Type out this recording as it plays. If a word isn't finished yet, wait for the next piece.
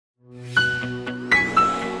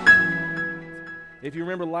If you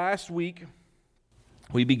remember last week,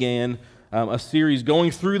 we began a series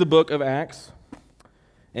going through the book of Acts.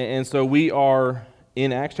 And so we are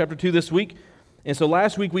in Acts chapter 2 this week. And so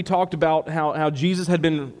last week we talked about how Jesus had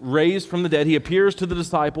been raised from the dead. He appears to the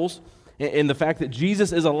disciples, and the fact that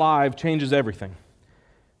Jesus is alive changes everything.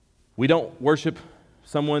 We don't worship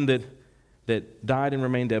someone that died and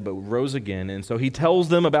remained dead but rose again. And so he tells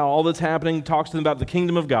them about all that's happening, talks to them about the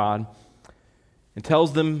kingdom of God, and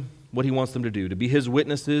tells them what he wants them to do, to be his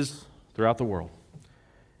witnesses throughout the world.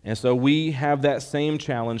 And so we have that same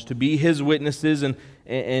challenge to be his witnesses,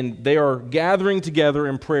 and they are gathering together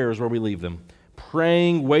in prayers where we leave them,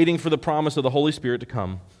 praying, waiting for the promise of the Holy Spirit to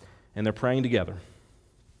come, and they're praying together.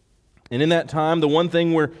 And in that time, the one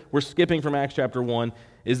thing we're skipping from Acts chapter 1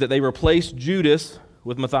 is that they replaced Judas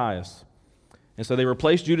with Matthias. And so they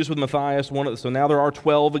replaced Judas with Matthias. So now there are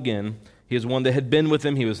 12 again. He is one that had been with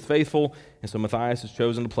him. He was faithful. And so Matthias has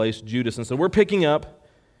chosen to place Judas. And so we're picking up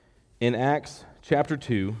in Acts chapter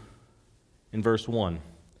 2 in verse 1.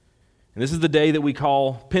 And this is the day that we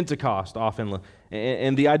call Pentecost often.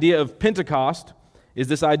 And the idea of Pentecost is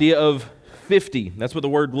this idea of 50. That's what the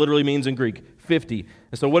word literally means in Greek, 50.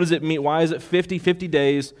 And so what does it mean? Why is it 50? 50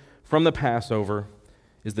 days from the Passover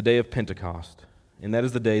is the day of Pentecost. And that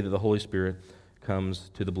is the day that the Holy Spirit comes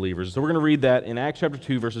to the believers. So we're going to read that in Acts chapter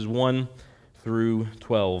 2, verses 1 through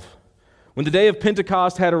 12. When the day of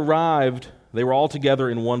Pentecost had arrived, they were all together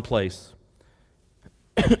in one place.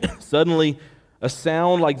 Suddenly, a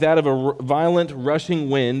sound like that of a violent rushing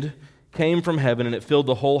wind came from heaven, and it filled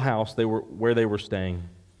the whole house where they were staying.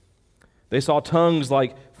 They saw tongues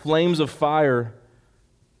like flames of fire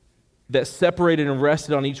that separated and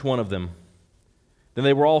rested on each one of them. Then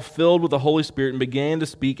they were all filled with the Holy Spirit and began to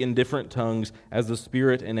speak in different tongues as the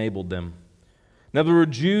Spirit enabled them. Now there were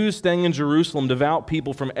Jews staying in Jerusalem, devout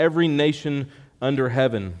people from every nation under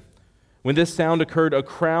heaven. When this sound occurred, a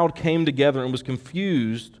crowd came together and was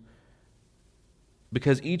confused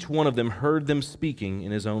because each one of them heard them speaking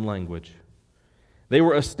in his own language. They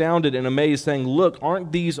were astounded and amazed, saying, "Look,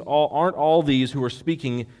 aren't all these who are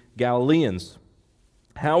speaking Galileans?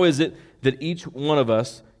 How is it that each one of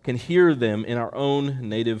us can hear them in our own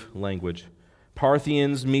native language?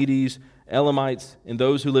 Parthians, Medes, Elamites, and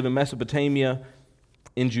those who live in Mesopotamia,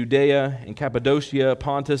 in Judea, in Cappadocia,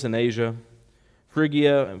 Pontus, and Asia,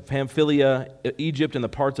 Phrygia, Pamphylia, Egypt, and the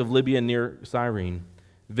parts of Libya near Cyrene,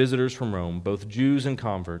 visitors from Rome, both Jews and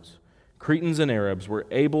converts, Cretans and Arabs,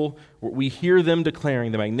 we hear them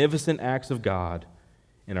declaring the magnificent acts of God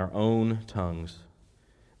in our own tongues."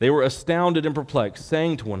 They were astounded and perplexed,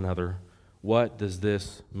 saying to one another, "What does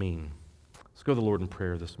this mean?" Let's go to the Lord in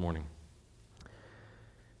prayer this morning.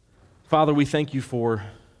 Father, we thank you for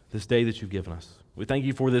this day that you've given us. We thank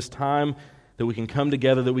you for this time that we can come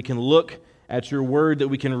together, that we can look at your word, that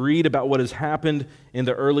we can read about what has happened in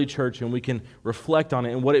the early church, and we can reflect on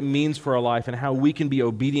it and what it means for our life and how we can be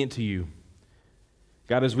obedient to you.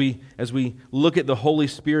 God, as we look at the Holy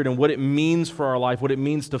Spirit and what it means for our life, what it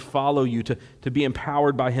means to follow you, to be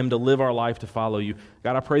empowered by him, to live our life to follow you,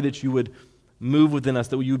 God, I pray that you would move within us,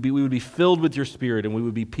 that we would be filled with your Spirit, and we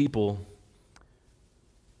would be people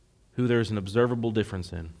who there's an observable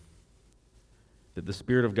difference in, that the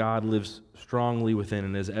Spirit of God lives strongly within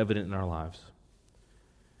and is evident in our lives.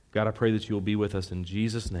 God, I pray that you will be with us in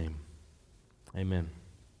Jesus' name. Amen.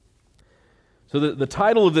 So the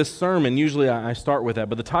title of this sermon, usually I start with that,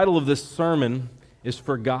 but the title of this sermon is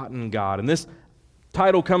Forgotten God. And this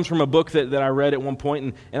title comes from a book that I read at one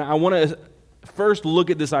point, and I want to first look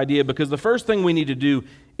at this idea because the first thing we need to do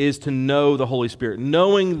is to know the Holy Spirit.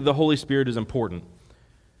 Knowing the Holy Spirit is important.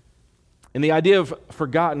 And the idea of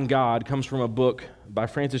forgotten God comes from a book by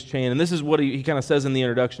Francis Chan, and this is what he kind of says in the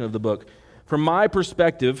introduction of the book. From my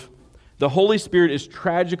perspective, the Holy Spirit is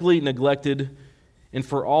tragically neglected and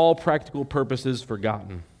for all practical purposes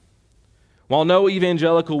forgotten. While no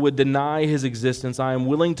evangelical would deny his existence, I am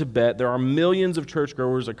willing to bet there are millions of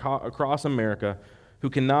churchgoers across America who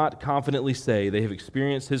cannot confidently say they have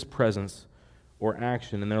experienced his presence or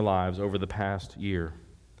action in their lives over the past year.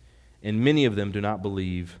 And many of them do not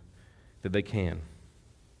believe that they can.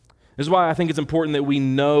 This is why I think it's important that we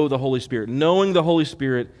know the Holy Spirit. Knowing the Holy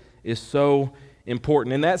Spirit is so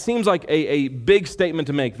important. And that seems like a big statement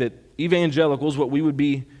to make, that evangelicals, what we would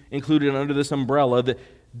be included under this umbrella, that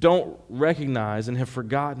don't recognize and have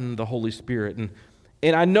forgotten the Holy Spirit.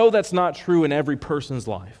 And I know that's not true in every person's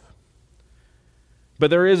life. But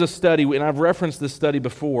there is a study, and I've referenced this study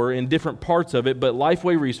before in different parts of it, but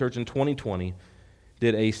Lifeway Research in 2020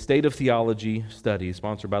 did a State of Theology study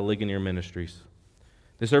sponsored by Ligonier Ministries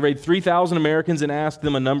They surveyed 3,000 Americans and asked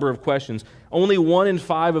them a number of questions. Only 1 in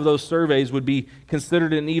 5 of those surveys would be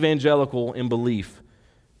considered an evangelical in belief.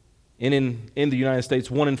 And in the United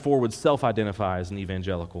States, 1 in 4 would self-identify as an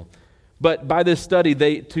evangelical. But by this study,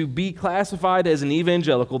 to be classified as an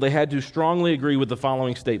evangelical, they had to strongly agree with the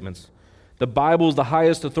following statements. The Bible is the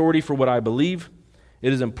highest authority for what I believe.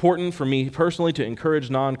 It is important for me personally to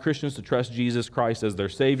encourage non-Christians to trust Jesus Christ as their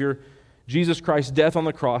Savior. Jesus Christ's death on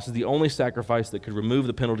the cross is the only sacrifice that could remove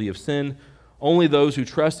the penalty of sin. Only those who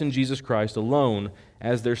trust in Jesus Christ alone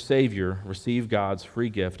as their Savior receive God's free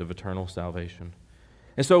gift of eternal salvation.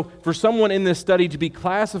 And so for someone in this study to be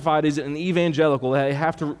classified as an evangelical, they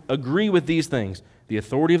have to agree with these things: the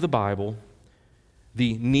authority of the Bible,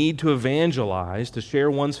 the need to evangelize, to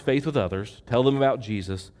share one's faith with others, tell them about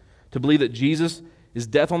Jesus, to believe that Jesus'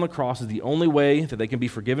 death on the cross is the only way that they can be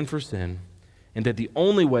forgiven for sin, and that the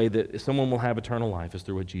only way that someone will have eternal life is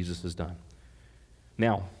through what Jesus has done.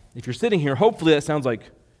 Now, if you're sitting here, hopefully that sounds like,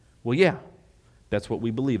 well, yeah, that's what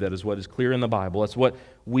we believe. That is what is clear in the Bible. That's what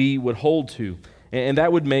we would hold to. And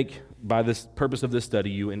that would make, by this purpose of this study,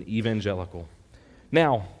 you an evangelical.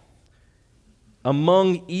 Now,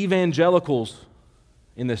 among evangelicals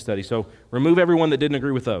in this study, so remove everyone that didn't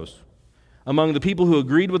agree with those. Among the people who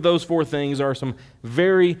agreed with those 4 things are some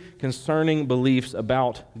very concerning beliefs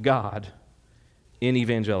about God in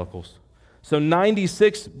evangelicals. So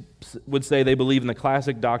 96 would say they believe in the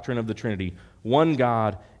classic doctrine of the Trinity, one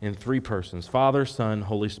God in 3 persons, Father, Son,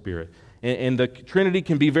 Holy Spirit. And the Trinity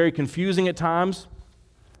can be very confusing at times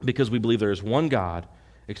because we believe there is one God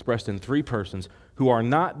expressed in 3 persons who are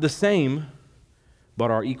not the same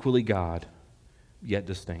but are equally God, yet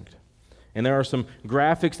distinct. And there are some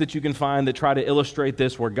graphics that you can find that try to illustrate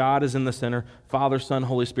this, where God is in the center, Father, Son,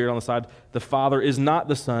 Holy Spirit on the side. The Father is not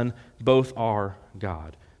the Son, both are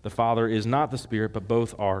God. The Father is not the Spirit, but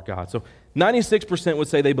both are God. So 96% would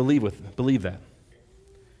say they believe that.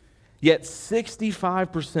 Yet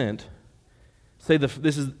 65%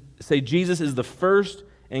 say Jesus is the first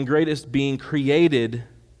and greatest being created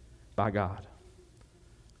by God.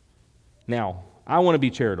 Now, I want to be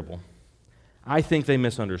charitable. I think they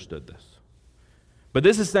misunderstood this. But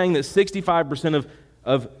this is saying that 65%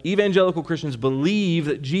 of evangelical Christians believe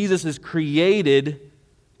that Jesus is created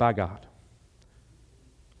by God.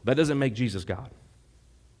 That doesn't make Jesus God.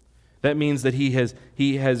 That means that he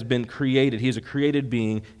has been created. He is a created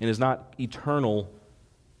being and is not eternal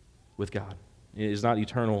with God. He is not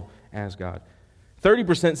eternal as God.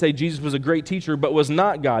 30% say Jesus was a great teacher but was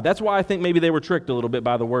not God. That's why I think maybe they were tricked a little bit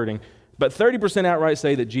by the wording. But 30% outright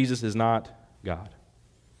say that Jesus is not God.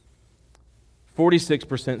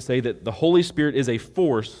 46% say that the Holy Spirit is a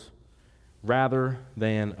force rather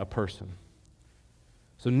than a person.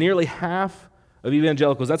 So nearly half of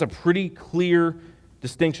evangelicals, that's a pretty clear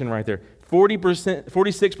distinction right there.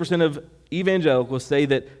 46% of evangelicals say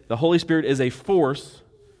that the Holy Spirit is a force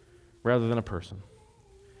rather than a person.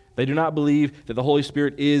 They do not believe that the Holy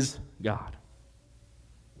Spirit is God.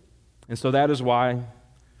 And so that is why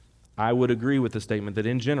I would agree with the statement that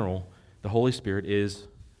in general, the Holy Spirit is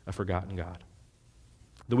a forgotten God.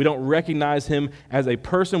 That we don't recognize him as a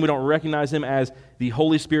person, we don't recognize him as the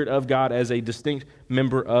Holy Spirit of God, as a distinct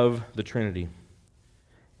member of the Trinity.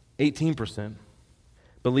 18%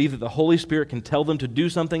 believe that the Holy Spirit can tell them to do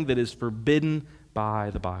something that is forbidden by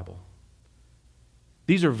the Bible.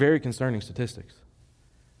 These are very concerning statistics.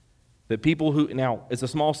 That people who, now it's a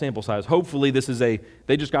small sample size, hopefully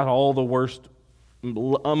they just got all the worst,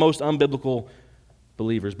 most unbiblical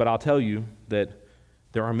believers, but I'll tell you that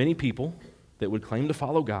there are many people that would claim to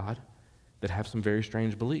follow God that have some very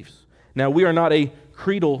strange beliefs. Now, we are not a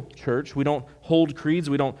creedal church. We don't hold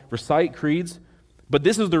creeds. We don't recite creeds. But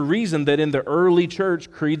this is the reason that in the early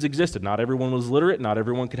church, creeds existed. Not everyone was literate. Not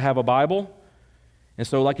everyone could have a Bible. And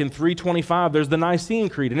so like in 325, there's the Nicene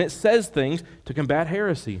Creed, and it says things to combat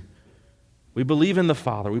heresy. We believe in the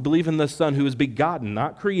Father. We believe in the Son who is begotten,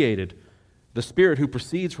 not created. The Spirit who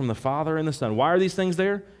proceeds from the Father and the Son. Why are these things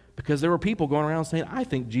there? Because there were people going around saying, I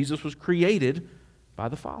think Jesus was created by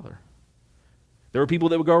the Father. There were people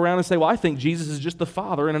that would go around and say, well, I think Jesus is just the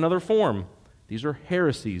Father in another form. These are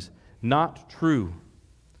heresies, not true.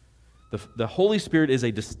 The Holy Spirit is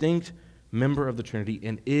a distinct member of the Trinity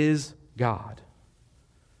and is God.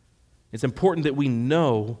 It's important that we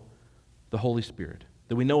know the Holy Spirit,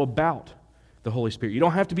 that we know about the Holy Spirit. You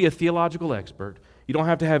don't have to be a theological expert. You don't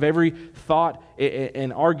have to have every thought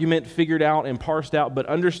and argument figured out and parsed out, but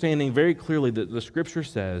understanding very clearly that the Scripture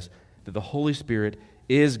says that the Holy Spirit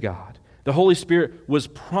is God. The Holy Spirit was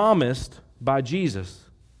promised by Jesus.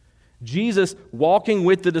 Jesus, walking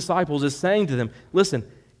with the disciples, is saying to them, listen,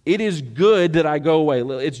 it is good that I go away.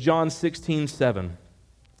 It's John 16:7.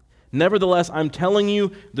 Nevertheless, I'm telling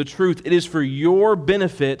you the truth. It is for your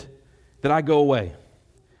benefit that I go away.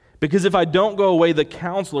 Because if I don't go away, the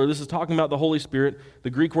counselor," this is talking about the Holy Spirit, the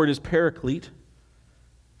Greek word is paraclete,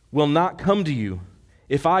 "will not come to you.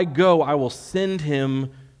 If I go, I will send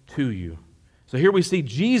him to you." So here we see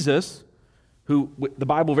Jesus, who the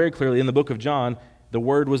Bible very clearly, in the book of John, the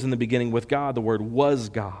Word was in the beginning with God. The Word was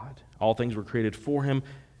God. All things were created for him.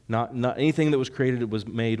 Not anything that was created was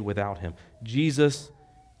made without him. Jesus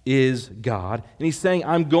is God. And he's saying,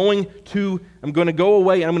 I'm going to go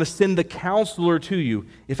away and I'm going to send the counselor to you.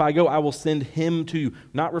 If I go, I will send him to you.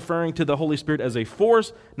 Not referring to the Holy Spirit as a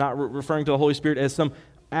force, not referring to the Holy Spirit as some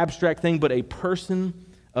abstract thing, but a person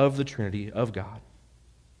of the Trinity of God.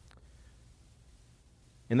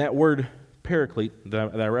 And that word paraclete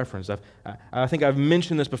that I referenced, I think I've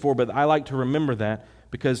mentioned this before, but I like to remember that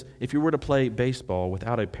because if you were to play baseball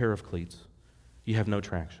without a pair of cleats, you have no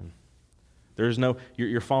traction. There's no,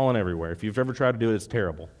 you're falling everywhere. If you've ever tried to do it, it's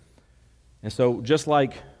terrible. And so just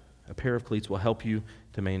like a pair of cleats will help you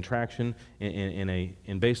to maintain traction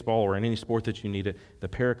in baseball or in any sport that you need it, the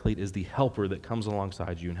paraclete is the helper that comes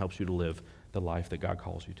alongside you and helps you to live the life that God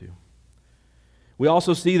calls you to. We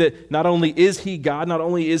also see that not only is he God, not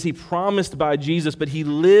only is he promised by Jesus, but he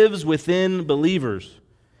lives within believers.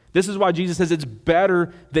 This is why Jesus says it's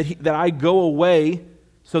better that I go away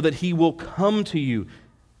so that he will come to you.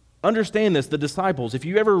 Understand this, the disciples, if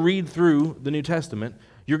you ever read through the New Testament,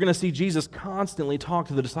 you're going to see Jesus constantly talk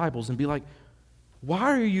to the disciples and be like,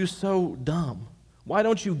 why are you so dumb? Why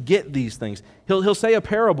don't you get these things? He'll say a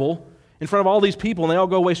parable in front of all these people, and they all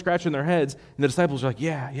go away scratching their heads, and the disciples are like,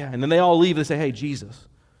 yeah. And then they all leave, and they say, hey, Jesus,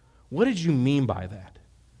 what did you mean by that?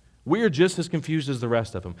 We are just as confused as the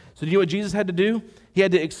rest of them. So do you know what Jesus had to do? He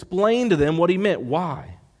had to explain to them what he meant.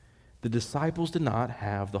 Why? The disciples did not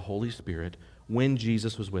have the Holy Spirit when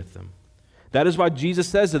Jesus was with them. That is why Jesus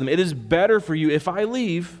says to them, it is better for you if I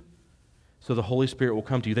leave, so the Holy Spirit will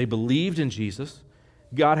come to you. They believed in Jesus.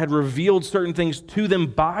 God had revealed certain things to them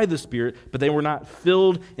by the Spirit, but they were not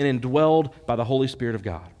filled and indwelled by the Holy Spirit of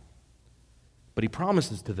God. But he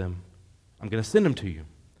promises to them, I'm going to send them to you.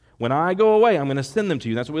 When I go away, I'm going to send them to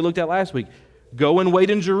you. That's what we looked at last week. Go and wait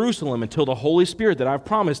in Jerusalem until the Holy Spirit that I've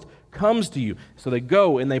promised comes to you. So they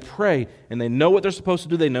go and they pray, and they know what they're supposed to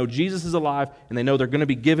do. They know Jesus is alive, and they know they're going to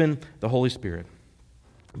be given the Holy Spirit.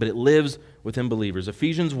 But it lives within believers.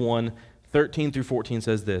 Ephesians 1:13 through 14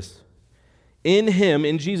 says this, in him,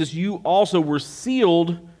 in Jesus, you also were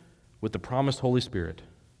sealed with the promised Holy Spirit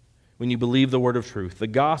when you believed the word of truth, the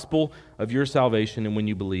gospel of your salvation, and when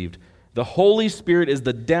you believed. The Holy Spirit is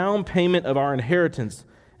the down payment of our inheritance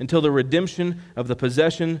until the redemption of the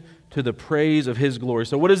possession to the praise of his glory.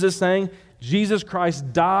 So what is this saying? Jesus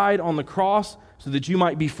Christ died on the cross so that you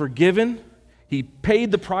might be forgiven. He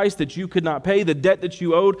paid the price that you could not pay. The debt that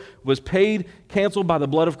you owed was paid, canceled by the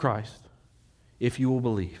blood of Christ, if you will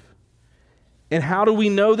believe. And how do we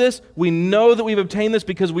know this? We know that we've obtained this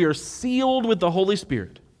because we are sealed with the Holy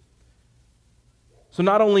Spirit. So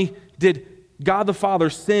not only did God the Father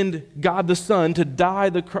send God the Son to die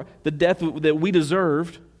the death that we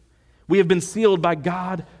deserved, we have been sealed by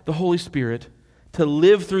God the Holy Spirit to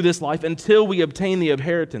live through this life until we obtain the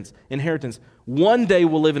inheritance. One day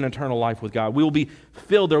we'll live in eternal life with God. We will be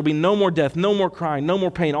filled. There will be no more death, no more crying, no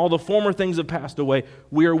more pain. All the former things have passed away.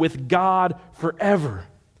 We are with God forever.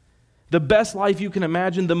 The best life you can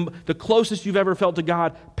imagine, the closest you've ever felt to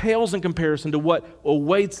God, pales in comparison to what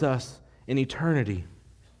awaits us in eternity.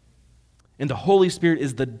 And the Holy Spirit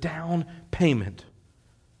is the down payment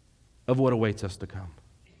of what awaits us to come.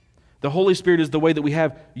 The Holy Spirit is the way that we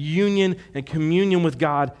have union and communion with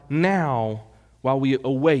God now while we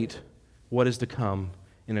await what is to come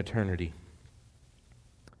in eternity.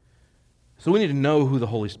 So we need to know who the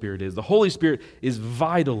Holy Spirit is. The Holy Spirit is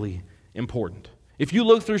vitally important. If you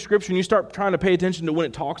look through Scripture and you start trying to pay attention to when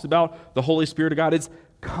it talks about the Holy Spirit of God, it's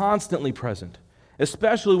constantly present,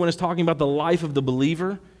 especially when it's talking about the life of the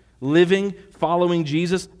believer, living, following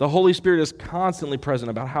Jesus. The Holy Spirit is constantly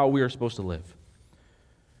present about how we are supposed to live.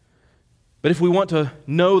 But if we want to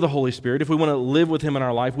know the Holy Spirit, if we want to live with him in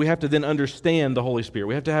our life, we have to then understand the Holy Spirit.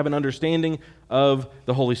 We have to have an understanding of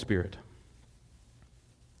the Holy Spirit.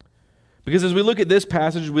 Because as we look at this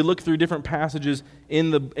passage, we look through different passages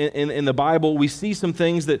in the Bible, we see some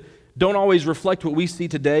things that don't always reflect what we see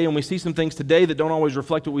today, and we see some things today that don't always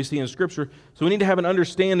reflect what we see in Scripture. So we need to have an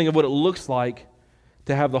understanding of what it looks like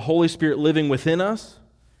to have the Holy Spirit living within us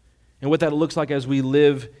and what that looks like as we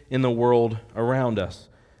live in the world around us.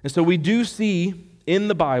 And so we do see in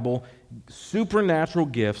the Bible supernatural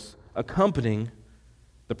gifts accompanying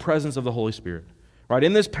the presence of the Holy Spirit. Right?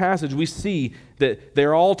 In this passage, we see that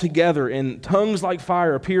they're all together, and tongues like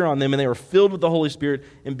fire appear on them, and they are filled with the Holy Spirit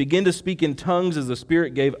and begin to speak in tongues as the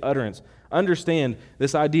Spirit gave utterance. Understand,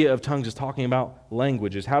 this idea of tongues is talking about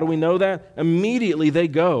languages. How do we know that? Immediately they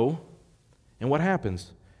go, and what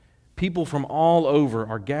happens? People from all over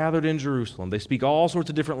are gathered in Jerusalem. They speak all sorts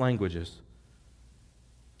of different languages,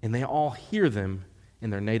 and they all hear them in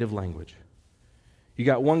their native language. You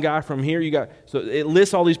got one guy from here, so it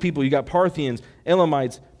lists all these people. You got Parthians,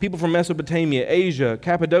 Elamites, people from Mesopotamia, Asia,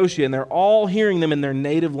 Cappadocia, and they're all hearing them in their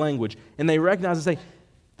native language. And they recognize and say,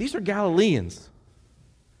 these are Galileans.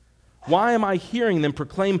 Why am I hearing them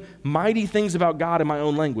proclaim mighty things about God in my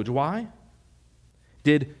own language? Why?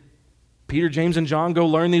 Did Peter, James, and John go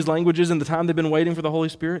learn these languages in the time they've been waiting for the Holy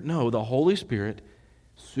Spirit? No, the Holy Spirit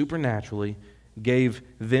supernaturally gave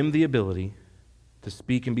them the ability to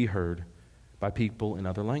speak and be heard by people in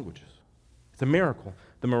other languages. It's a miracle,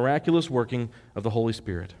 the miraculous working of the Holy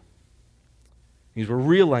Spirit. These were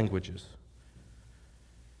real languages.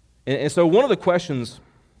 And so one of the questions,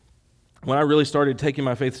 when I really started taking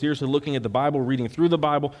my faith seriously, looking at the Bible, reading through the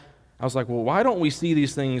Bible, I was like, well, why don't we see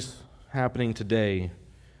these things happening today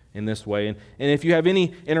in this way? And if you have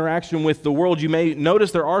any interaction with the world, you may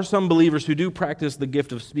notice there are some believers who do practice the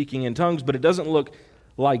gift of speaking in tongues, but it doesn't look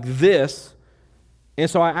like this. And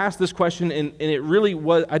so I asked this question, and it really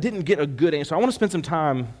was, I didn't get a good answer. I want to spend some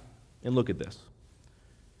time and look at this,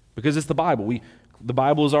 because it's the Bible. The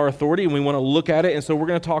Bible is our authority, and we want to look at it, and so we're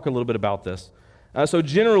going to talk a little bit about this. So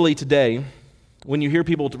generally today, when you hear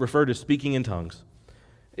people refer to speaking in tongues,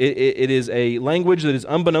 it is a language that is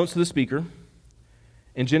unbeknownst to the speaker,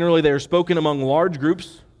 and generally they are spoken among large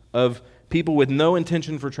groups of people with no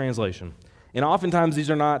intention for translation. And oftentimes these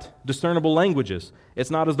are not discernible languages.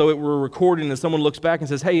 It's not as though it were recorded and someone looks back and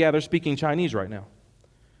says, hey, yeah, they're speaking Chinese right now.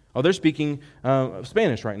 Oh, they're speaking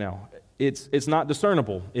Spanish right now. It's not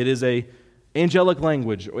discernible. It is a angelic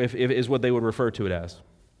language, if is what they would refer to it as.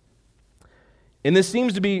 And this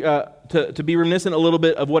seems to be reminiscent a little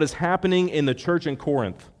bit of what is happening in the church in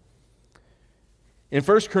Corinth. In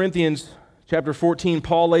 1 Corinthians chapter 14,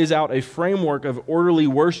 Paul lays out a framework of orderly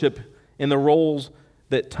worship in the roles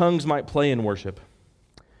that tongues might play in worship.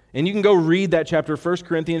 And you can go read that chapter, 1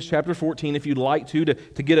 Corinthians chapter 14, if you'd like to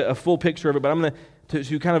get a full picture of it, but I'm going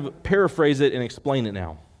to kind of paraphrase it and explain it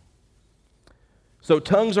now. So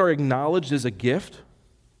tongues are acknowledged as a gift.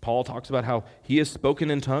 Paul talks about how he has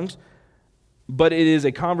spoken in tongues, but it is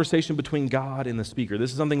a conversation between God and the speaker.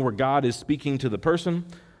 This is something where God is speaking to the person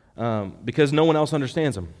because no one else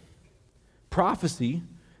understands him. Prophecy,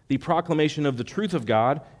 the proclamation of the truth of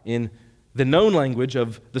God in the known language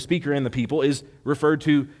of the speaker and the people, is referred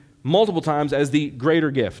to multiple times as the greater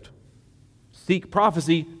gift. Seek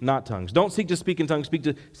prophecy, not tongues. Don't seek to speak in tongues,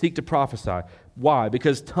 seek to prophesy. Why?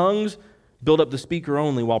 Because tongues build up the speaker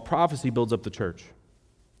only, while prophecy builds up the church.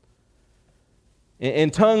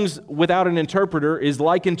 And tongues without an interpreter is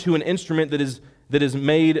likened to an instrument that is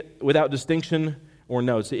made without distinction or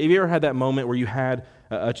notes. Have you ever had that moment where you had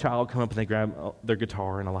a child come up and they grab their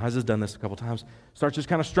guitar, and Eliza's done this a couple times, starts just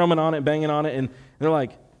kind of strumming on it, banging on it, and they're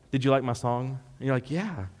like, did you like my song? And you're like,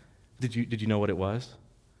 yeah. Did you know what it was?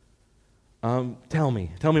 Tell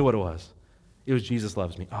me what it was. It was Jesus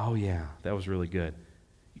Loves Me. Oh yeah, that was really good.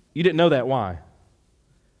 You didn't know that. Why?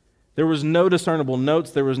 There was no discernible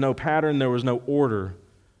notes, there was no pattern, there was no order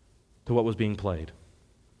to what was being played.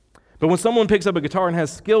 But when someone picks up a guitar and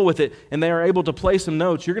has skill with it, and they are able to play some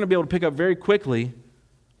notes, you're going to be able to pick up very quickly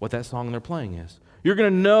what that song they're playing is. You're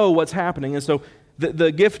going to know what's happening. And so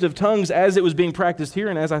the gift of tongues, as it was being practiced here,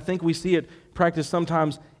 and as I think we see it practiced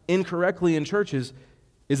sometimes incorrectly in churches,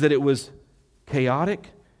 is that it was chaotic,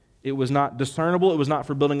 it was not discernible, it was not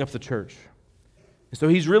for building up the church. And so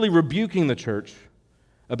he's really rebuking the church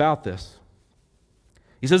about this.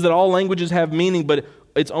 He says that all languages have meaning, but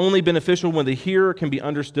it's only beneficial when the hearer can be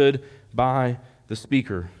understood by the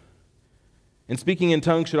speaker. And speaking in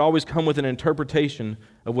tongues should always come with an interpretation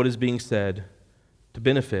of what is being said to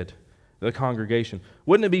benefit the congregation.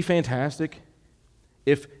 Wouldn't it be fantastic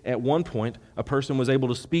if at one point a person was able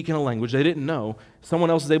to speak in a language they didn't know, someone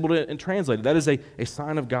else is able to translate it? That is a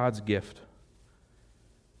sign of God's gift.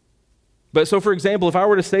 But so, for example, if I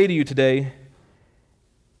were to say to you today,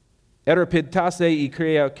 Erepitase y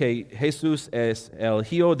creo que Jesús es el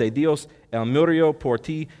Hijo de Dios, el murió por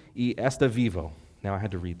ti y está vivo. Now I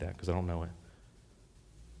had to read that because I don't know it.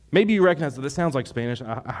 Maybe you recognize that this sounds like Spanish.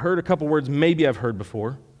 I heard a couple words maybe I've heard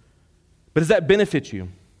before. But does that benefit you?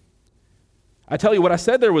 I tell you, what I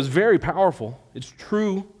said there was very powerful. It's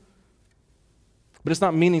true. But it's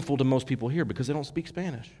not meaningful to most people here because they don't speak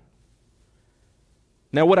Spanish.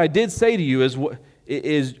 Now, what I did say to you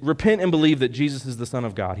is repent and believe that Jesus is the Son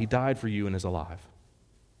of God. He died for you and is alive.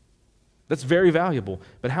 That's very valuable.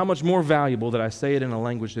 But how much more valuable that I say it in a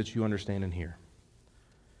language that you understand and hear?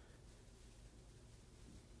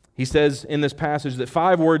 He says in this passage that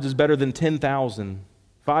 5 words is better than 10,000.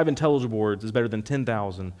 5 intelligible words is better than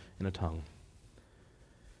 10,000 in a tongue.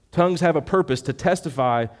 Tongues have a purpose to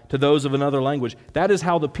testify to those of another language. That is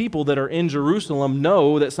how the people that are in Jerusalem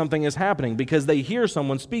know that something is happening, because they hear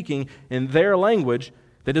someone speaking in their language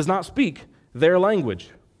that does not speak their language.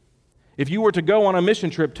 If you were to go on a mission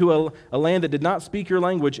trip to a land that did not speak your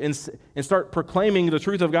language and start proclaiming the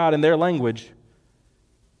truth of God in their language,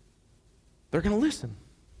 they're going to listen.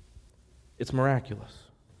 It's miraculous.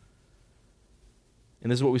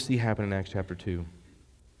 And this is what we see happen in Acts chapter 2.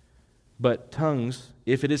 But tongues,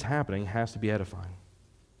 if it is happening, has to be edifying.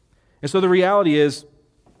 And so the reality is,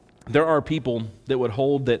 there are people that would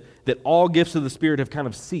hold that all gifts of the Spirit have kind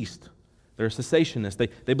of ceased. They're cessationists.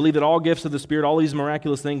 They believe that all gifts of the Spirit, all these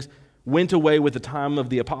miraculous things, went away with the time of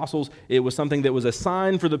the apostles. It was something that was a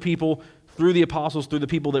sign for the people through the apostles, through the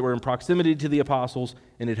people that were in proximity to the apostles,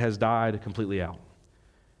 and it has died completely out.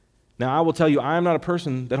 Now, I will tell you, I am not a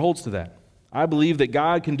person that holds to that. I believe that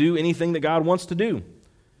God can do anything that God wants to do.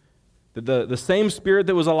 That the same Spirit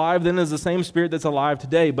that was alive then is the same Spirit that's alive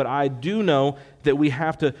today, but I do know that we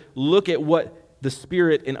have to look at what the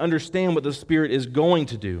Spirit and understand what the Spirit is going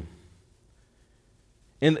to do.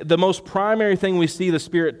 And the most primary thing we see the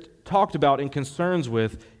Spirit talked about and concerns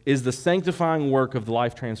with is the sanctifying work of the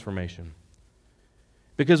life transformation.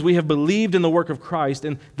 Because we have believed in the work of Christ,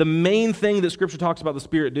 and the main thing that Scripture talks about the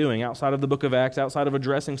Spirit doing, outside of the book of Acts, outside of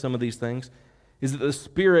addressing some of these things, is that the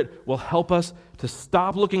Spirit will help us to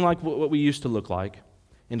stop looking like what we used to look like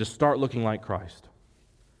and to start looking like Christ.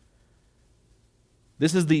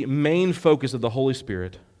 This is the main focus of the Holy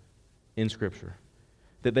Spirit in Scripture,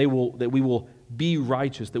 that we will be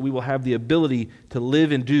righteous, that we will have the ability to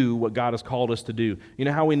live and do what God has called us to do. You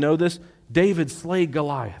know how we know this? David slayed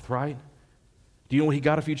Goliath, right? Do you know what he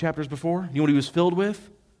got a few chapters before? You know what he was filled with?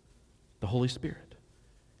 The Holy Spirit.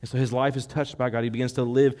 And so his life is touched by God. He begins to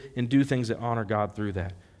live and do things that honor God through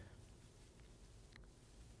that.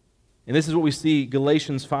 And this is what we see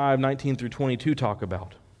Galatians 5:19 through 22 talk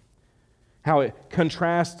about. How it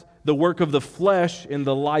contrasts the work of the flesh and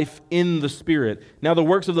the life in the Spirit. Now the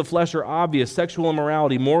works of the flesh are obvious: sexual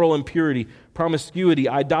immorality, moral impurity, promiscuity,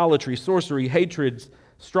 idolatry, sorcery, hatreds,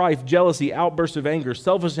 strife, jealousy, outbursts of anger,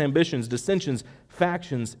 selfish ambitions, dissensions,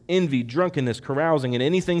 factions, envy, drunkenness, carousing, and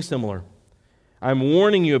anything similar. I'm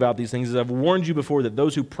warning you about these things, as I've warned you before, that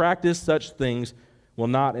those who practice such things will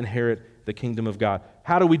not inherit the kingdom of God.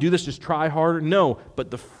 How do we do this? Just try harder? No, but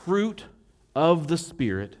the fruit of the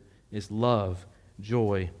Spirit is love,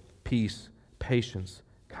 joy, peace, patience,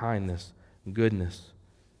 kindness, goodness,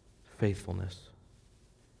 faithfulness.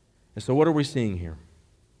 And so what are we seeing here?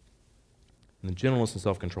 And the gentleness and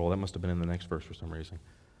self-control, that must have been in the next verse for some reason.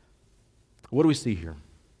 What do we see here?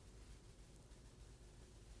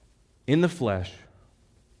 In the flesh,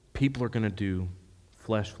 people are going to do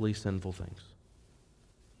fleshly, sinful things.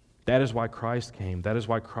 That is why Christ came. That is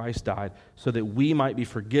why Christ died, so that we might be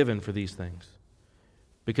forgiven for these things.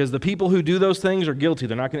 Because the people who do those things are guilty.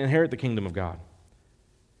 They're not going to inherit the kingdom of God.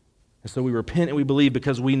 And so we repent and we believe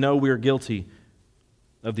because we know we are guilty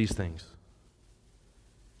of these things.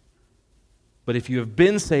 But if you have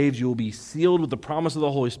been saved, you will be sealed with the promise of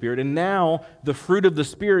the Holy Spirit. And now the fruit of the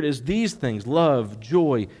Spirit is these things: love,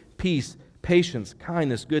 joy, peace, patience,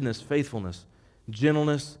 kindness, goodness, faithfulness,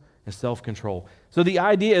 gentleness, and self-control. So the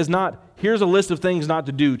idea is not, here's a list of things not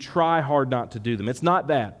to do, try hard not to do them. It's not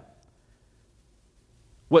that.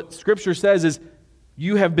 What Scripture says is,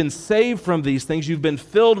 you have been saved from these things, you've been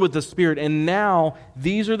filled with the Spirit, and now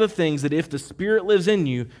these are the things that if the Spirit lives in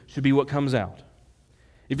you, should be what comes out.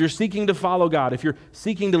 If you're seeking to follow God, if you're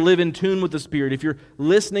seeking to live in tune with the Spirit, if you're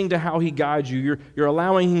listening to how He guides you, you're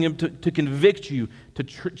allowing Him to convict you, to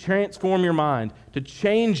transform your mind, to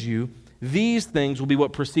change you, these things will be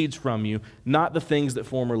what proceeds from you, not the things that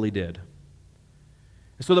formerly did.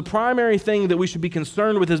 So the primary thing that we should be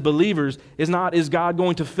concerned with as believers is not, is God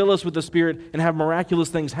going to fill us with the Spirit and have miraculous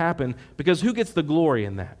things happen? Because who gets the glory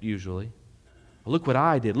in that usually? Well, look what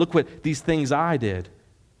I did. Look what these things I did.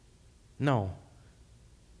 No.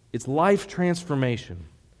 It's life transformation.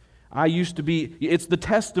 It's the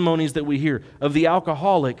testimonies that we hear of the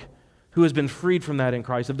alcoholic who has been freed from that in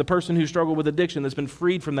Christ, of the person who struggled with addiction that's been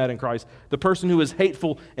freed from that in Christ, the person who is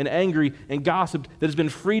hateful and angry and gossiped that has been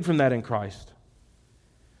freed from that in Christ.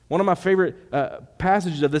 One of my favorite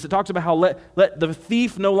passages of this, it talks about how let the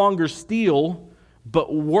thief no longer steal,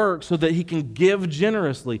 but work so that he can give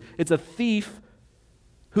generously. It's a thief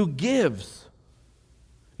who gives.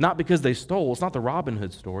 Not because they stole. It's not the Robin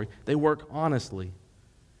Hood story. They work honestly,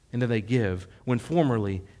 and then they give, when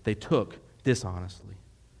formerly they took dishonestly.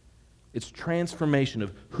 It's transformation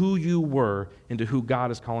of who you were into who God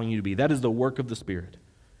is calling you to be. That is the work of the Spirit,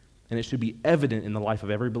 and it should be evident in the life of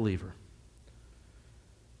every believer.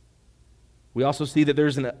 We also see that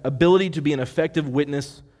there's an ability to be an effective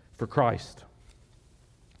witness for Christ.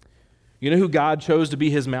 You know who God chose to be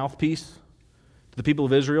his mouthpiece to the people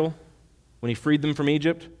of Israel when he freed them from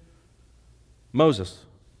Egypt? Moses,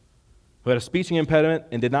 who had a speaking impediment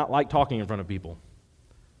and did not like talking in front of people.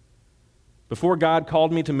 Before God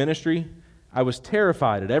called me to ministry, I was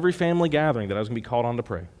terrified at every family gathering that I was going to be called on to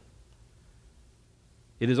pray.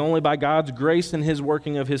 It is only by God's grace and his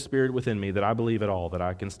working of his Spirit within me that I believe at all that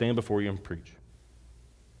I can stand before you and preach.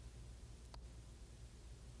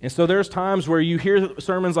 And so there's times where you hear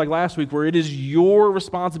sermons like last week where it is your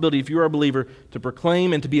responsibility, if you are a believer, to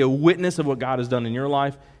proclaim and to be a witness of what God has done in your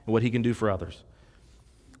life and what he can do for others.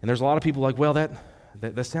 And there's a lot of people like, well,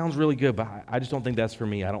 that sounds really good, but I just don't think that's for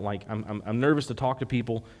me. I'm nervous to talk to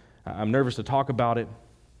people. I'm nervous to talk about it.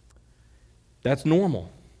 That's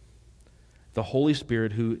normal. The Holy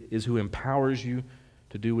Spirit who empowers you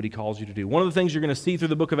to do what he calls you to do. One of the things you're going to see through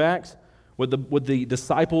the book of Acts, what the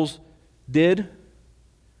disciples did,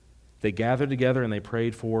 they gathered together and they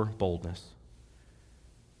prayed for boldness.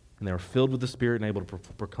 And they were filled with the Spirit and able to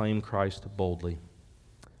proclaim Christ boldly.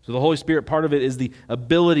 So the Holy Spirit, part of it is the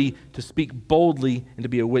ability to speak boldly and to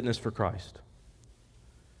be a witness for Christ.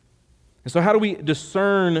 And so how do we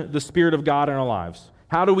discern the Spirit of God in our lives?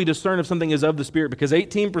 How do we discern if something is of the Spirit? Because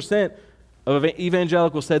 18% of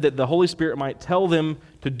evangelicals said that the Holy Spirit might tell them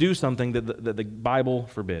to do something that the Bible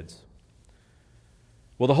forbids.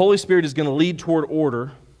 Well, the Holy Spirit is going to lead toward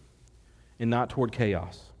order and not toward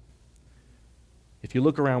chaos. If you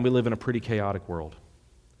look around, we live in a pretty chaotic world.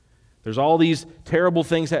 There's all these terrible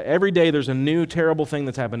things. Every day there's a new terrible thing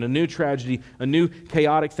that's happened, a new tragedy, a new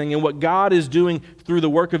chaotic thing. And what God is doing through the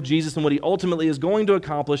work of Jesus and what he ultimately is going to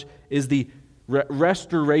accomplish is the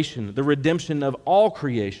restoration, the redemption of all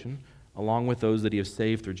creation, along with those that he has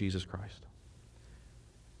saved through Jesus Christ.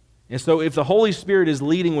 And so if the Holy Spirit is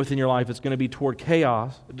leading within your life, it's going to be toward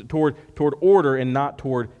chaos, toward order and not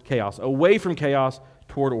toward chaos. Away from chaos,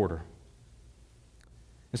 toward order.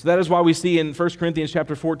 And so that is why we see in 1 Corinthians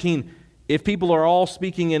chapter 14, if people are all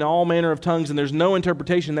speaking in all manner of tongues and there's no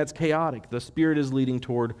interpretation, that's chaotic. The Spirit is leading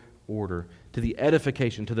toward order, to the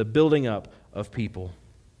edification, to the building up of people.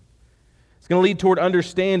 It's going to lead toward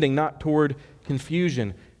understanding, not toward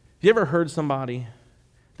confusion. Have you ever heard somebody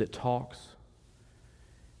that talks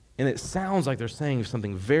and it sounds like they're saying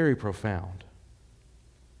something very profound,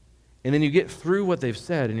 and then you get through what they've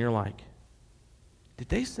said and you're like, did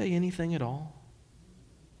they say anything at all?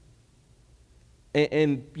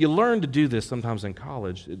 And you learn to do this sometimes in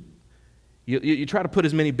college. You try to put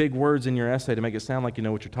as many big words in your essay to make it sound like you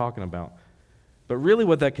know what you're talking about. But really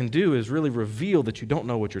what that can do is really reveal that you don't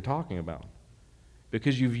know what you're talking about,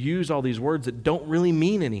 because you've used all these words that don't really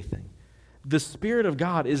mean anything. The Spirit of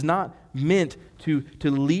God is not meant to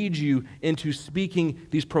lead you into speaking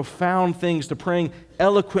these profound things, to praying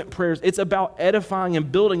eloquent prayers. It's about edifying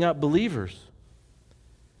and building up believers.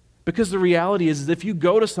 Because the reality is if you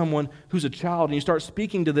go to someone who's a child and you start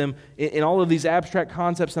speaking to them in all of these abstract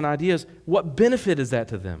concepts and ideas, what benefit is that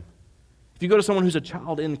to them? If you go to someone who's a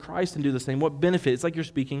child in Christ and do the same, what benefit? It's like you're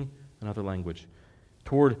speaking another language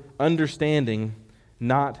toward understanding,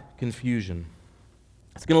 not confusion.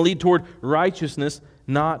 It's going to lead toward righteousness,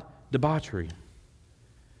 not debauchery.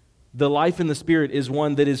 The life in the Spirit is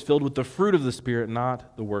one that is filled with the fruit of the Spirit,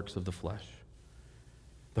 not the works of the flesh.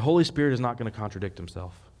 The Holy Spirit is not going to contradict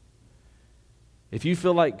himself. If you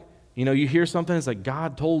feel like, you hear something, it's like,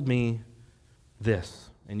 God told me this.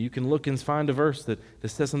 And you can look and find a verse that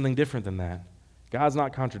says something different than that. God's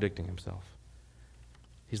not contradicting himself.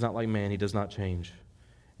 He's not like man. He does not change.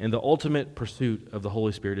 And the ultimate pursuit of the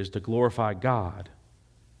Holy Spirit is to glorify God,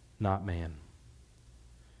 not man.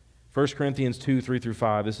 1 Corinthians 2, 3 through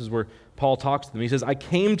 5, this is where Paul talks to them. He says, I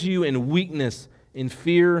came to you in weakness, in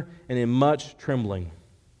fear, and in much trembling.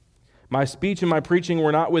 My speech and my preaching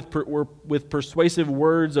were not with persuasive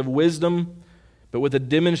words of wisdom, but with a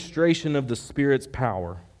demonstration of the Spirit's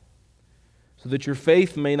power, so that your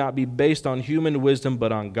faith may not be based on human wisdom,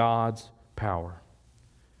 but on God's power.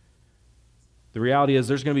 The reality is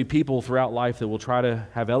there's going to be people throughout life that will try to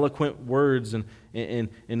have eloquent words and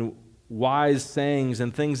wise sayings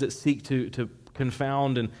and things that seek to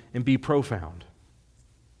confound and be profound.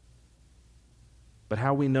 But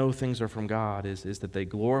how we know things are from God is that they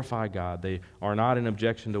glorify God. They are not in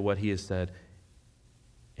objection to what he has said.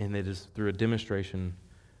 And it is through a demonstration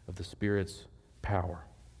of the Spirit's power.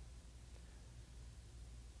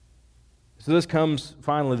 So this comes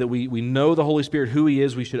finally that we know the Holy Spirit, who He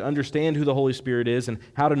is. We should understand who the Holy Spirit is and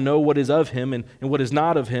how to know what is of Him and what is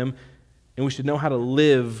not of Him. And we should know how to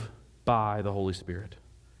live by the Holy Spirit.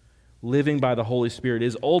 Living by the Holy Spirit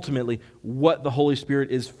is ultimately what the Holy Spirit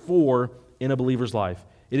is for in a believer's life.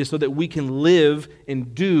 It is so that we can live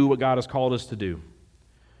and do what God has called us to do.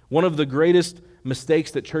 One of the greatest mistakes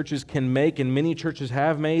that churches can make, and many churches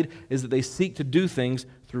have made, is that they seek to do things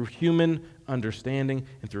through human understanding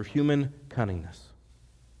and through human cunningness.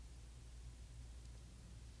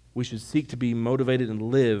 We should seek to be motivated and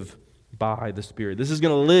live by the Spirit. This is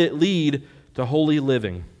going to lead to holy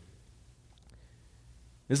living.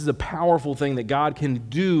 This is a powerful thing that God can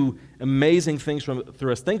do amazing things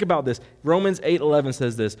through us. Think about this. Romans 8:11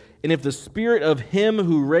 says this, "And if the Spirit of Him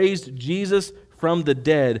who raised Jesus from the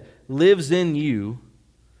dead lives in you,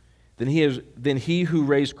 then He who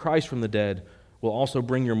raised Christ from the dead will also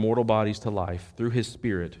bring your mortal bodies to life through His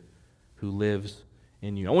Spirit who lives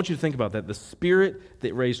in you." I want you to think about that. The Spirit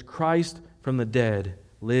that raised Christ from the dead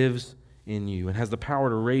lives in you and has the power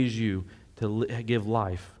to raise you to give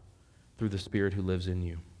life through the Spirit who lives in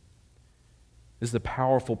you. This is a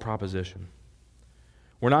powerful proposition.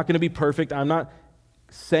 We're not going to be perfect. I'm not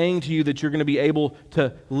saying to you that you're going to be able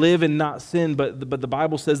to live and not sin, but the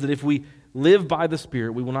Bible says that if we live by the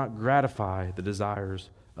Spirit, we will not gratify the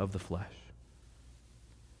desires of the flesh.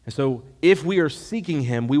 And so if we are seeking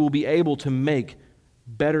Him, we will be able to make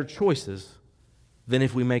better choices than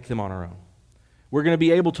if we make them on our own. We're going to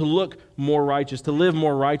be able to look more righteous, to live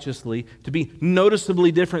more righteously, to be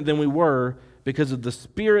noticeably different than we were because of the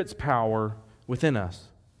Spirit's power within us.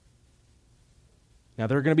 Now,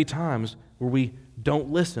 there are going to be times where we don't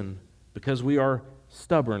listen because we are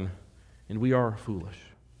stubborn and we are foolish.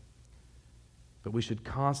 But we should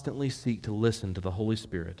constantly seek to listen to the Holy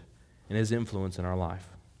Spirit and His influence in our life.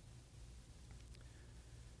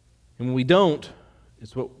 And when we don't,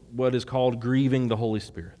 it's what is called grieving the Holy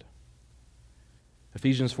Spirit.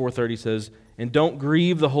 Ephesians 4:30 says, "And don't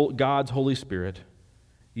grieve God's Holy Spirit.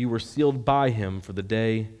 You were sealed by Him for the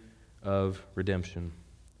day of redemption."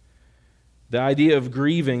 The idea of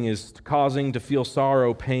grieving is causing to feel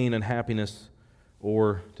sorrow, pain, unhappiness,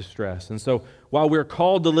 or distress. And so while we're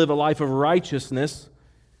called to live a life of righteousness,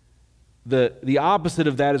 the opposite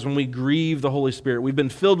of that is when we grieve the Holy Spirit. We've been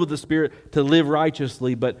filled with the Spirit to live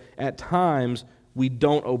righteously, but at times we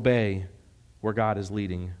don't obey where God is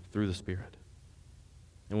leading through the Spirit.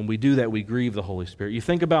 And when we do that, we grieve the Holy Spirit. You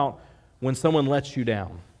think about when someone lets you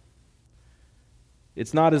down.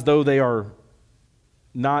 It's not as though they are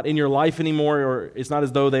not in your life anymore, or it's not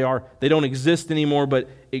as though they don't exist anymore, but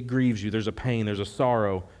it grieves you. There's a pain, there's a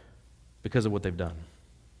sorrow because of what they've done.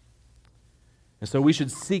 And so we should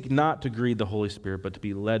seek not to grieve the Holy Spirit, but to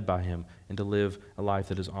be led by Him and to live a life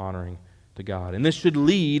that is honoring to God. And this should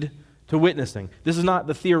lead to witnessing. This is not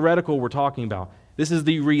the theoretical we're talking about. This is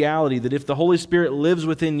the reality that if the Holy Spirit lives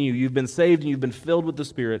within you, you've been saved and you've been filled with the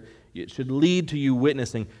Spirit, it should lead to you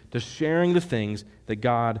witnessing, to sharing the things that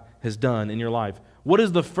God has done in your life. What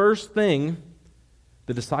is the first thing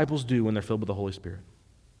the disciples do when they're filled with the Holy Spirit?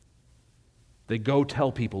 They go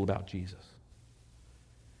tell people about Jesus.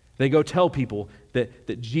 They go tell people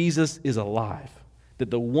that Jesus is alive,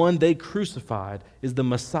 that the one they crucified is the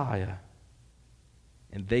Messiah,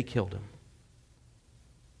 and they killed Him.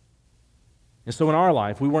 And so in our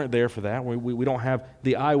life, we weren't there for that. We don't have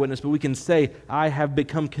the eyewitness, but we can say, I have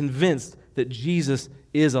become convinced that Jesus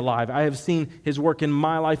is alive. I have seen His work in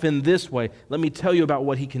my life in this way. Let me tell you about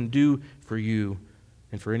what He can do for you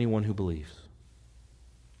and for anyone who believes.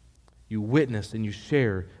 You witness and you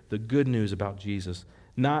share the good news about Jesus,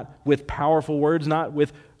 not with powerful words, not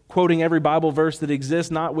with quoting every Bible verse that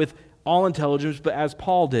exists, not with all intelligence, but as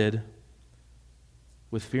Paul did,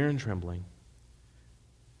 with fear and trembling,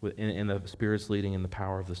 in the Spirit's leading and the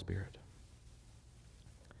power of the Spirit.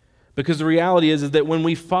 Because the reality is that when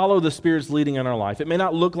we follow the Spirit's leading in our life, it may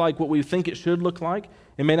not look like what we think it should look like.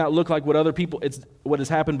 It may not look like what has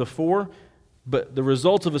happened before, but the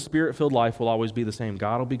results of a Spirit-filled life will always be the same.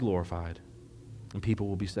 God will be glorified, and people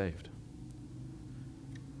will be saved.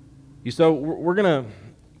 So we're going to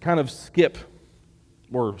kind of skip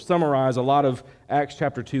or summarize a lot of Acts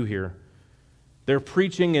chapter 2 here. They're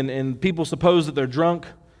preaching, and people suppose that they're drunk.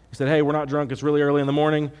 He said, hey, we're not drunk. It's really early in the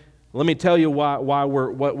morning. Let me tell you why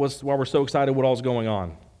we're so excited what all's going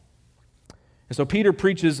on. And so Peter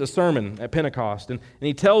preaches a sermon at Pentecost, and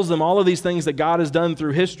he tells them all of these things that God has done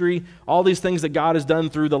through history, all these things that God has done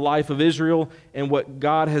through the life of Israel, and what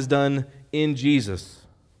God has done in Jesus.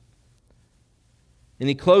 And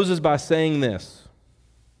he closes by saying this,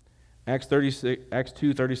 Acts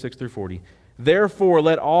 2, 36 through 40. Therefore,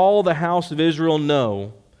 let all the house of Israel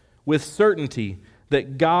know with certainty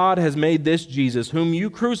that God has made this Jesus, whom you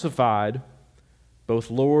crucified, both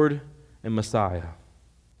Lord and Messiah."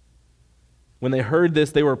 When they heard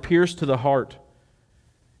this, they were pierced to the heart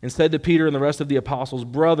and said to Peter and the rest of the apostles,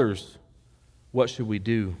 "Brothers, what should we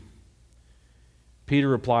do?" Peter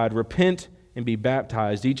replied, "Repent and be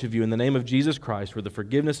baptized, each of you, in the name of Jesus Christ for the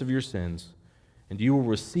forgiveness of your sins, and you will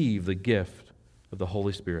receive the gift of the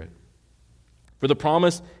Holy Spirit. For the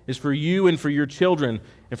promise is for you and for your children,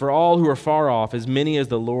 and for all who are far off, as many as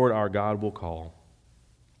the Lord our God will call."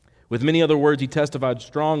 With many other words, he testified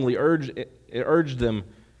strongly, urged them,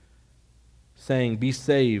 saying, "Be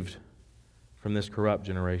saved from this corrupt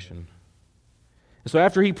generation." And so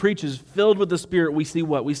after he preaches, filled with the Spirit, we see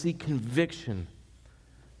what? We see conviction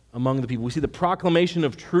among the people. We see the proclamation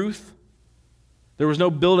of truth. There was no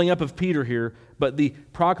building up of Peter here, but the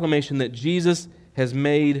proclamation that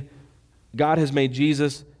God has made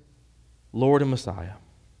Jesus Lord and Messiah.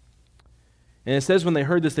 And it says when they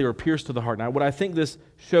heard this, they were pierced to the heart. Now, what I think this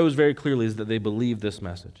shows very clearly is that they believed this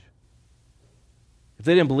message. If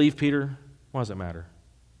they didn't believe Peter, why does it matter?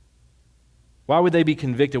 Why would they be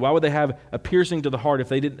convicted? Why would they have a piercing to the heart if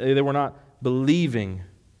they were not believing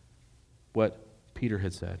what Peter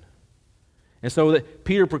had said? And so that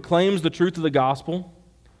Peter proclaims the truth of the gospel,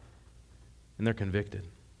 and they're convicted.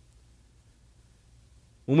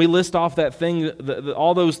 When we list off that thing,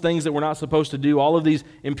 all those things that we're not supposed to do, all of these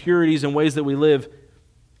impurities and ways that we live,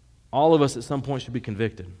 all of us at some point should be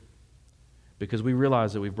convicted because we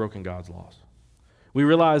realize that we've broken God's laws. We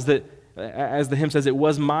realize that, as the hymn says, it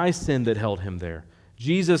was my sin that held him there.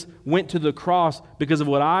 Jesus went to the cross because of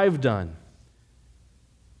what I've done.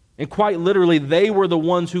 And quite literally, they were the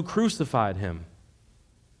ones who crucified him.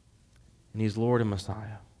 And he's Lord and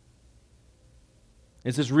Messiah.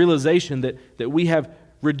 It's this realization that we have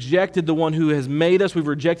rejected the one who has made us, we've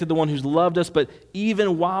rejected the one who's loved us, but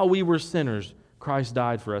even while we were sinners, Christ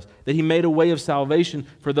died for us. That he made a way of salvation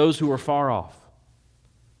for those who are far off.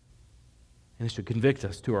 And it should convict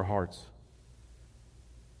us to our hearts.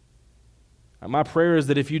 My prayer is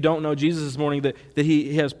that if you don't know Jesus this morning, that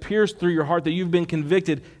he has pierced through your heart, that you've been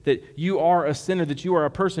convicted, that you are a sinner, that you are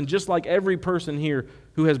a person just like every person here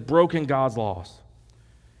who has broken God's laws,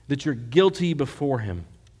 that you're guilty before him,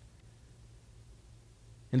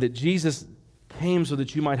 and that Jesus came so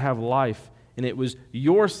that you might have life, and it was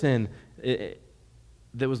your sin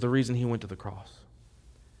that was the reason he went to the cross.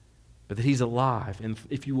 But that he's alive, and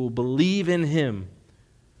if you will believe in him,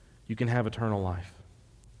 you can have eternal life.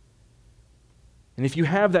 And if you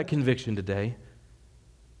have that conviction today,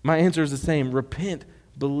 my answer is the same. Repent,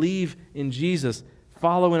 believe in Jesus,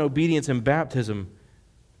 follow in obedience and baptism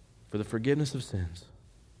for the forgiveness of sins,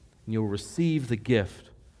 and you'll receive the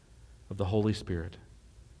gift of the Holy Spirit.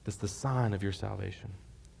 That's the sign of your salvation.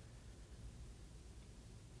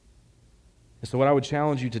 And so what I would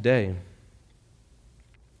challenge you today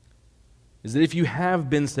is that if you have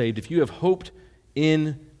been saved, if you have hoped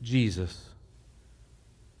in Jesus,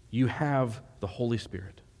 you have the Holy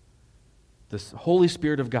Spirit. This Holy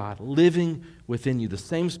Spirit of God living within you, the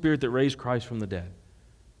same Spirit that raised Christ from the dead.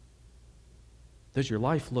 Does your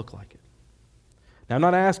life look like it? Now, I'm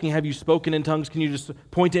not asking, have you spoken in tongues? Can you just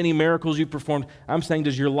point to any miracles you've performed? I'm saying,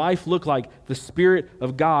 does your life look like the Spirit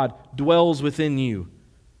of God dwells within you?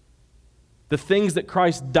 The things that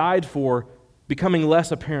Christ died for becoming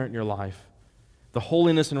less apparent in your life. The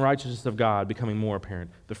holiness and righteousness of God becoming more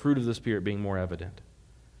apparent. The fruit of the Spirit being more evident.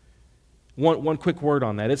 One quick word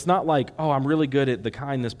on that. It's not like, oh, I'm really good at the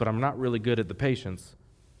kindness, but I'm not really good at the patience.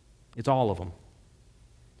 It's all of them.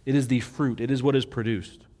 It is the fruit. It is what is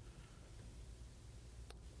produced.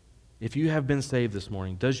 If you have been saved this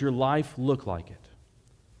morning, does your life look like it?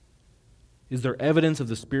 Is there evidence of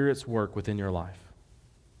the Spirit's work within your life?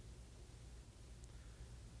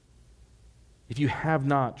 If you have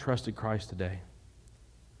not trusted Christ today,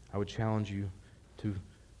 I would challenge you to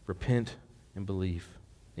repent and believe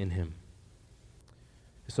in him.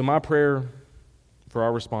 So my prayer for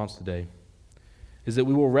our response today is that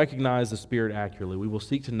we will recognize the Spirit accurately. We will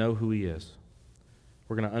seek to know who he is.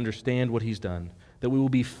 We're going to understand what he's done. That we will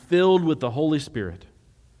be filled with the Holy Spirit.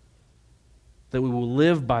 That we will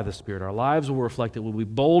live by the Spirit. Our lives will reflect it. We'll be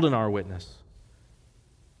bold in our witness.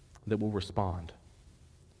 That we'll respond.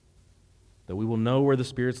 That we will know where the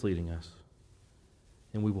Spirit's leading us.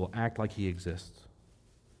 And we will act like he exists.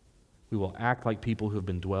 We will act like people who have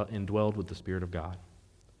been indwelled with the Spirit of God.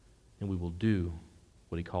 And we will do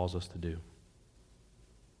what he calls us to do.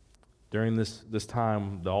 During this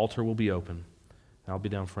time, the altar will be open. I'll be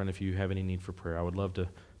down front if you have any need for prayer. I would love to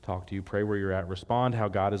talk to you. Pray where you're at. Respond how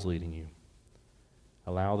God is leading you.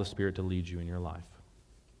 Allow the Spirit to lead you in your life.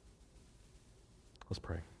 Let's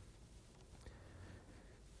pray.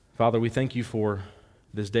 Father, we thank you for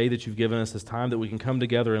this day that you've given us, this time that we can come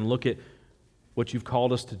together and look at what you've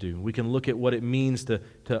called us to do. We can look at what it means to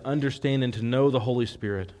understand and to know the Holy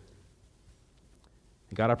Spirit.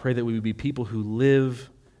 And God, I pray that we would be people who live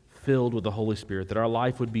filled with the Holy Spirit, that our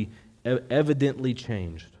life would be evidently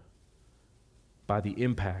changed by the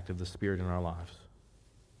impact of the Spirit in our lives,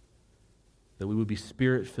 that we would be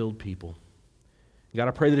Spirit-filled people. God,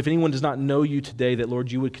 I pray that if anyone does not know you today, that,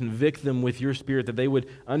 Lord, you would convict them with your Spirit, that they would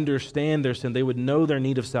understand their sin, they would know their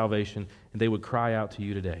need of salvation, and they would cry out to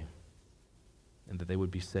you today, and that they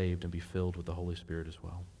would be saved and be filled with the Holy Spirit as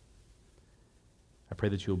well. I pray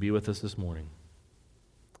that you will be with us this morning,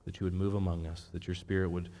 that you would move among us, that your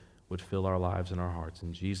Spirit would fill our lives and our hearts.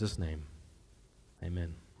 In Jesus' name,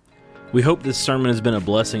 amen. We hope this sermon has been a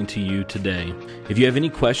blessing to you today. If you have any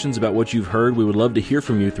questions about what you've heard, we would love to hear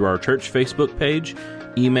from you through our church Facebook page,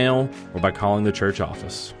 email, or by calling the church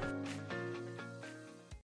office.